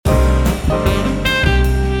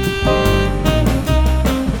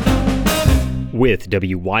With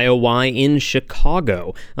WYOY in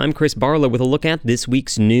Chicago, I'm Chris Barlow with a look at this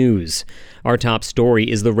week's news. Our top story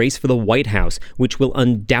is the race for the White House, which will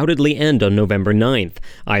undoubtedly end on November 9th,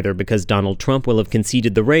 either because Donald Trump will have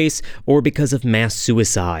conceded the race or because of mass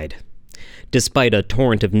suicide. Despite a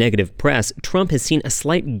torrent of negative press, Trump has seen a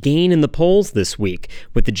slight gain in the polls this week,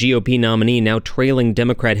 with the GOP nominee now trailing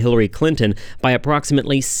Democrat Hillary Clinton by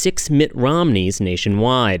approximately 6 Mitt Romneys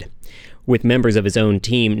nationwide. With members of his own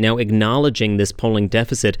team now acknowledging this polling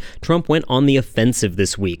deficit, Trump went on the offensive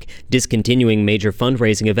this week, discontinuing major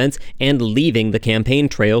fundraising events and leaving the campaign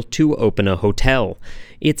trail to open a hotel.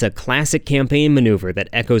 It's a classic campaign maneuver that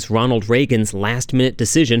echoes Ronald Reagan's last-minute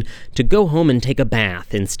decision to go home and take a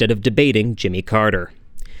bath instead of debating Jimmy Carter.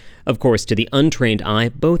 Of course, to the untrained eye,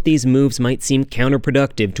 both these moves might seem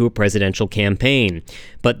counterproductive to a presidential campaign.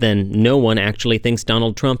 But then no one actually thinks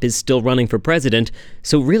Donald Trump is still running for president,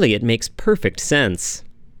 so really it makes perfect sense.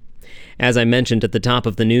 As I mentioned at the top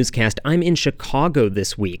of the newscast, I'm in Chicago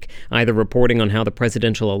this week, either reporting on how the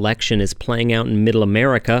presidential election is playing out in Middle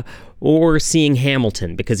America, or seeing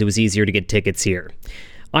Hamilton because it was easier to get tickets here.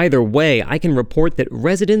 Either way, I can report that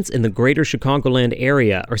residents in the greater Chicagoland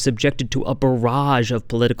area are subjected to a barrage of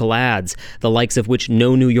political ads, the likes of which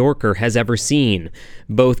no New Yorker has ever seen,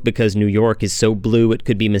 both because New York is so blue it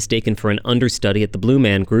could be mistaken for an understudy at the Blue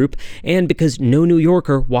Man Group, and because no New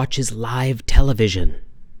Yorker watches live television.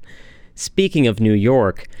 Speaking of New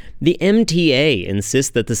York, the MTA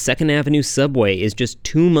insists that the 2nd Avenue subway is just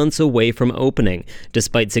 2 months away from opening,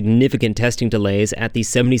 despite significant testing delays at the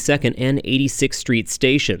 72nd and 86th Street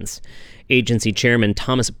stations. Agency Chairman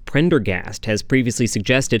Thomas Prendergast has previously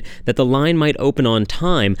suggested that the line might open on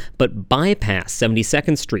time but bypass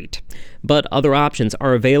 72nd Street. But other options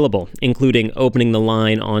are available, including opening the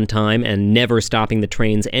line on time and never stopping the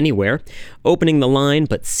trains anywhere, opening the line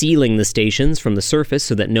but sealing the stations from the surface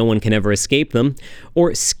so that no one can ever escape them,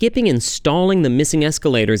 or skipping and stalling the missing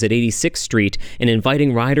escalators at 86th Street and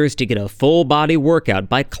inviting riders to get a full-body workout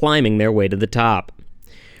by climbing their way to the top.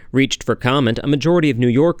 Reached for comment, a majority of New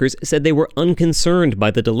Yorkers said they were unconcerned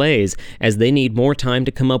by the delays, as they need more time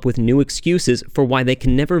to come up with new excuses for why they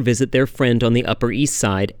can never visit their friend on the Upper East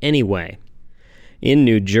Side anyway. In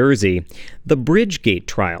New Jersey, the Bridgegate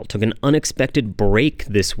trial took an unexpected break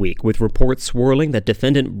this week, with reports swirling that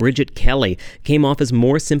defendant Bridget Kelly came off as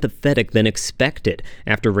more sympathetic than expected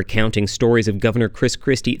after recounting stories of Governor Chris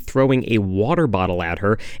Christie throwing a water bottle at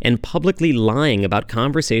her and publicly lying about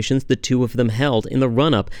conversations the two of them held in the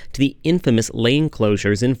run-up to the infamous lane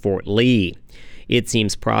closures in Fort Lee. It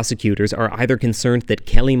seems prosecutors are either concerned that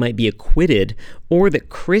Kelly might be acquitted or that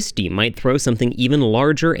Christie might throw something even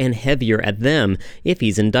larger and heavier at them if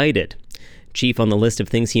he's indicted. Chief on the list of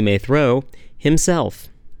things he may throw, himself.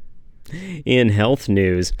 In health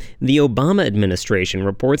news, the Obama administration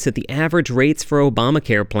reports that the average rates for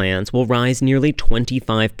Obamacare plans will rise nearly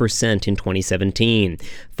 25% in 2017,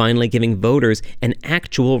 finally giving voters an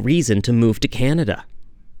actual reason to move to Canada.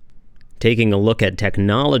 Taking a look at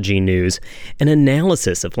technology news, an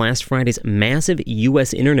analysis of last Friday's massive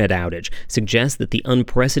U.S. internet outage suggests that the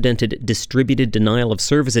unprecedented distributed denial of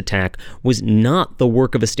service attack was not the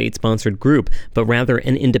work of a state-sponsored group, but rather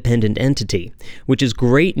an independent entity, which is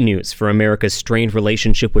great news for America's strained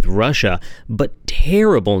relationship with Russia, but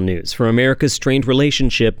terrible news for America's strained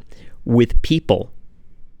relationship with people.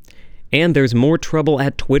 And there's more trouble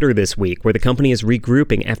at Twitter this week, where the company is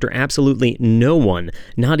regrouping after absolutely no one,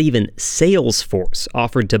 not even Salesforce,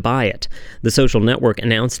 offered to buy it. The social network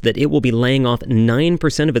announced that it will be laying off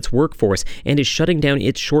 9% of its workforce and is shutting down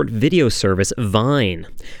its short video service, Vine.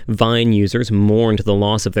 Vine users mourned the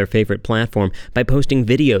loss of their favorite platform by posting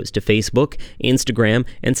videos to Facebook, Instagram,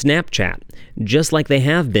 and Snapchat, just like they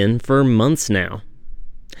have been for months now.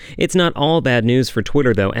 It's not all bad news for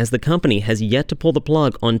Twitter, though, as the company has yet to pull the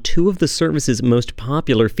plug on two of the service's most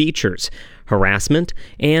popular features: harassment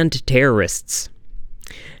and terrorists.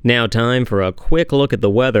 Now time for a quick look at the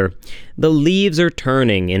weather. The leaves are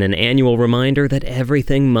turning in an annual reminder that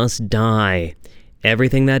everything must die.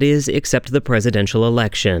 Everything, that is, except the presidential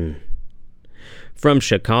election. From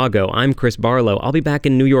Chicago, I'm Chris Barlow. I'll be back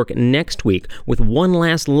in New York next week with one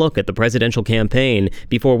last look at the presidential campaign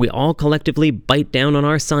before we all collectively bite down on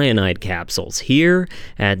our cyanide capsules here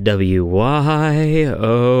at WYOY.